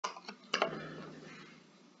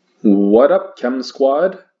What up, Chem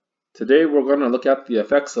Squad? Today we're going to look at the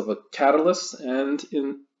effects of a catalyst and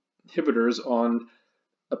inhibitors on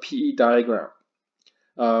a PE diagram.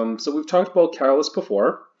 So we've talked about catalysts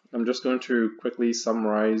before. I'm just going to quickly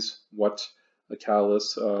summarize what a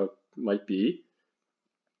catalyst might be.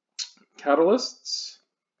 Catalysts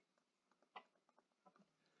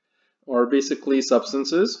are basically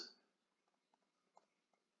substances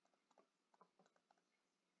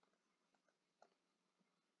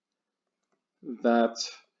that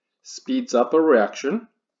speeds up a reaction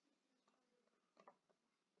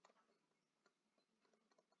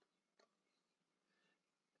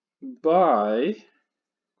by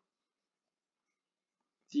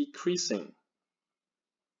decreasing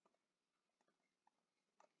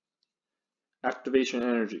activation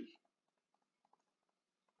energy.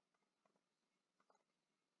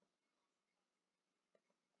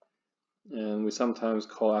 And we sometimes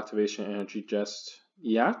call activation energy just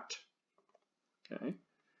EACT. Okay.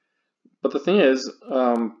 But the thing is,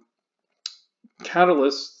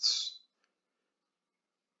 catalysts,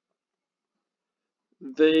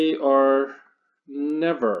 they are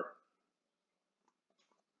never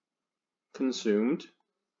consumed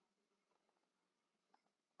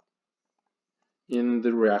in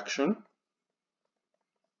the reaction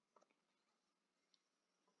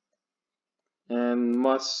and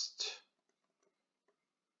must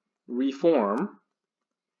reform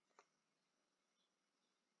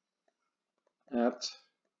at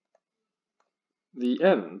the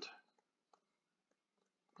end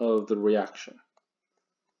of the reaction.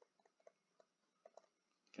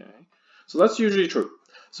 Okay, so that's usually true.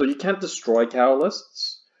 So you can't destroy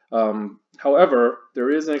catalysts. However, there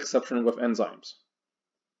is an exception with enzymes.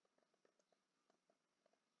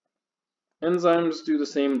 Enzymes do the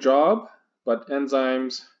same job, but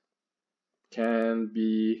enzymes can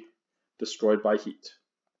be destroyed by heat.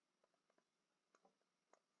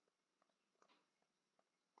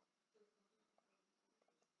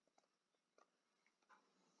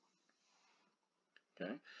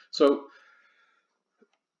 Okay, so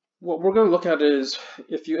what we're going to look at is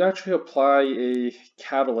if you actually apply a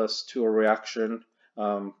catalyst to a reaction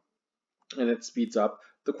and it speeds up,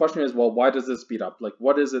 the question is, well, why does it speed up? Like,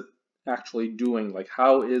 what is it actually doing? Like,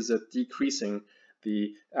 how is it decreasing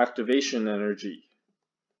the activation energy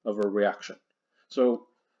of a reaction? So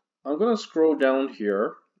I'm going to scroll down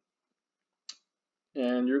here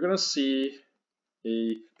and you're going to see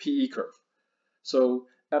a PE curve. So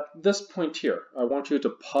at this point here, I want you to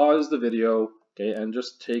pause the video, okay, and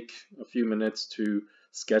just take a few minutes to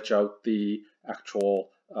sketch out the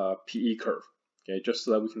actual PE curve, okay, just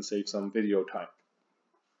so that we can save some video time.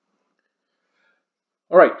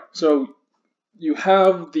 All right, so you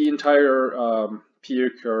have the entire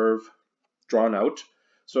PE curve drawn out.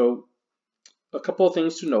 So a couple of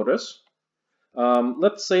things to notice.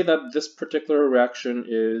 Let's say that this particular reaction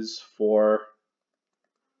is for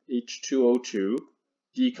H2O2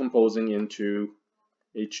 decomposing into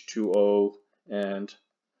H2O and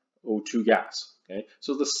O2 gas. Okay,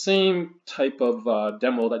 so the same type of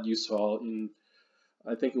demo that you saw in,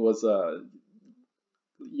 I think it was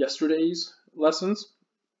yesterday's lessons.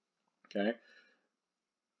 Okay,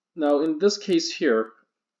 now in this case here,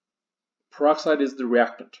 peroxide is the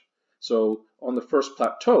reactant. So on the first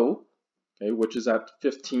plateau, okay, which is at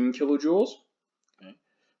 15 kilojoules, okay,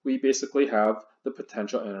 we basically have the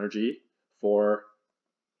potential energy for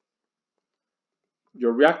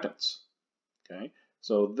your reactants. Okay,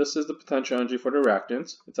 so this is the potential energy for the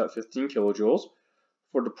reactants. It's at 15 kilojoules.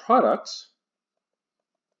 For the products,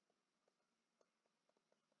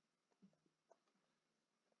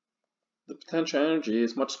 the potential energy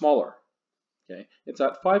is much smaller. Okay, it's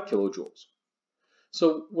at 5 kilojoules.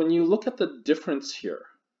 So when you look at the difference here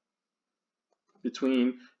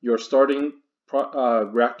between your starting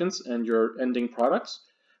reactants and your ending products,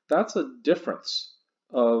 that's a difference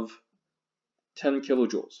of 10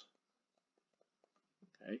 kilojoules.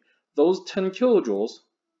 Okay, those 10 kilojoules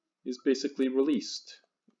is basically released.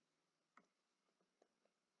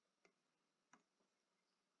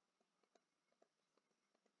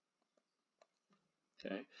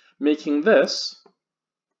 Okay, making this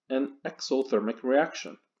an exothermic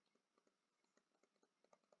reaction.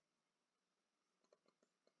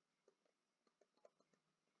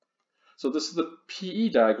 So this is the PE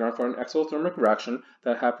diagram for an exothermic reaction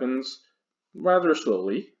that happens rather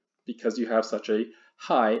slowly because you have such a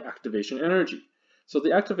high activation energy. So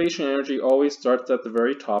the activation energy always starts at the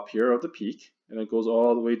very top here of the peak and it goes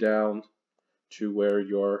all the way down to where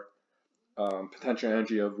your potential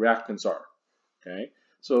energy of reactants are. Okay,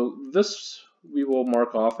 so this we will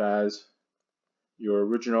mark off as your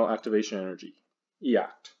original activation energy,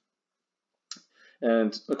 EACT.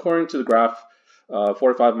 And according to the graph,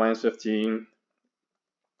 45 minus 15,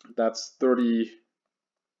 that's 30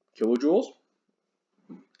 kilojoules.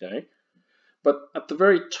 Okay, but at the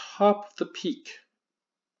very top of the peak,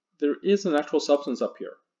 there is an actual substance up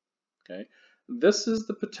here. Okay, this is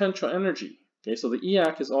the potential energy. Okay, so the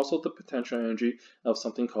EAC is also the potential energy of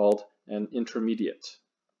something called an intermediate.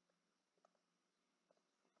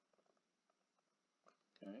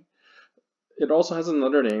 Okay, it also has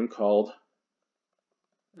another name called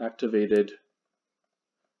activated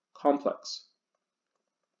complex.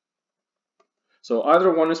 So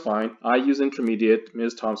either one is fine. I use intermediate,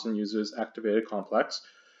 Ms. Thompson uses activated complex.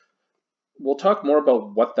 We'll talk more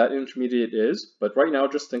about what that intermediate is, but right now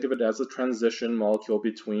just think of it as a transition molecule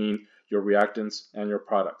between your reactants and your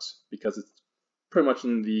products, because it's pretty much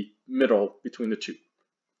in the middle between the two.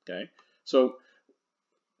 Okay, so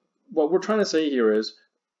what we're trying to say here is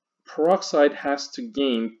peroxide has to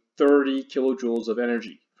gain 30 kilojoules of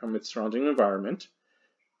energy from its surrounding environment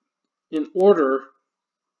in order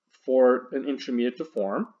for an intermediate to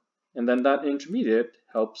form, and then that intermediate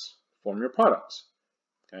helps form your products.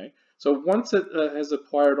 Okay, so once it has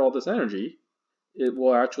acquired all this energy, it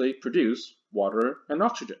will actually produce water and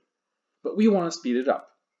oxygen. But we want to speed it up.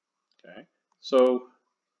 Okay, so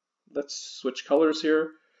let's switch colors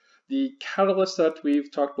here. The catalyst that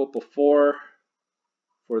we've talked about before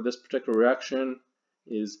for this particular reaction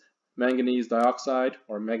is manganese dioxide,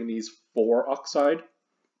 or manganese 4 oxide.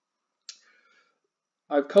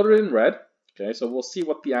 I've colored it in red, okay, so we'll see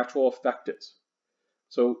what the actual effect is.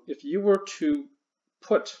 So if you were to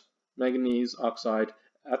put manganese oxide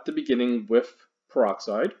at the beginning with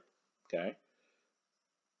peroxide, okay,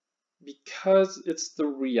 because it's the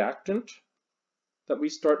reactant that we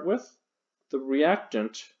start with, the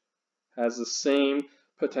reactant has the same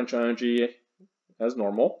potential energy as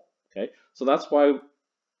normal, okay, so that's why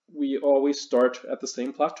we always start at the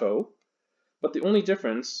same plateau, but the only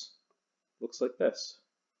difference looks like this.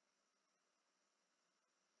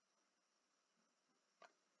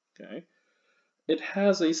 Okay, it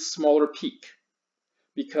has a smaller peak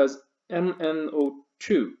because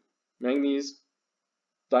MnO2, manganese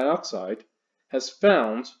dioxide, has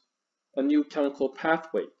found a new chemical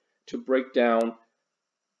pathway to break down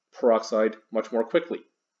peroxide much more quickly.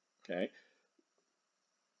 Okay,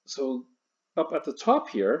 so up at the top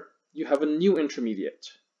here, you have a new intermediate.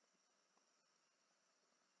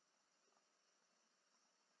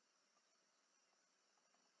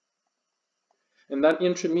 And that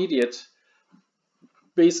intermediate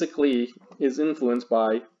basically is influenced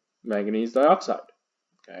by manganese dioxide.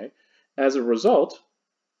 Okay, as a result,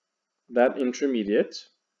 that intermediate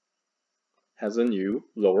has a new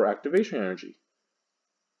lower activation energy.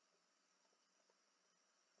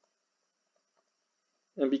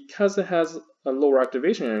 And because it has a lower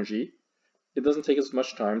activation energy, it doesn't take as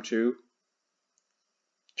much time to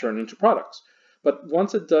turn into products. But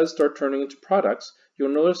once it does start turning into products, you'll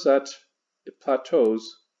notice that it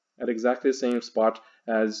plateaus at exactly the same spot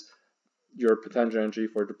as your potential energy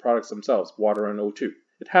for the products themselves, water and O2.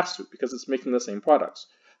 It has to, because it's making the same products.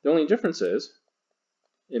 The only difference is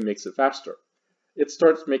it makes it faster. It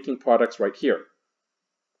starts making products right here.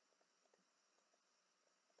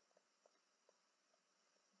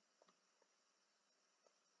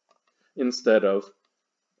 Instead of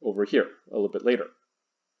over here a little bit later.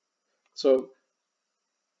 So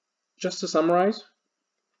just to summarize,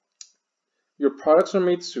 your products are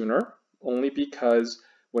made sooner only because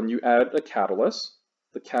when you add a catalyst,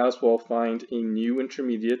 the catalyst will find a new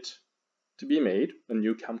intermediate to be made, a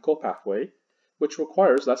new chemical pathway, which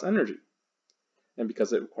requires less energy. And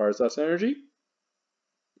because it requires less energy,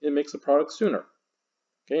 it makes the product sooner.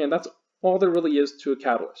 Okay, and that's all there really is to a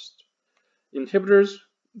catalyst. Inhibitors,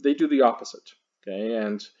 they do the opposite. Okay,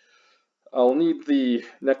 and I'll need the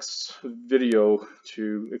next video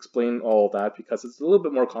to explain all that because it's a little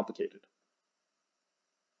bit more complicated.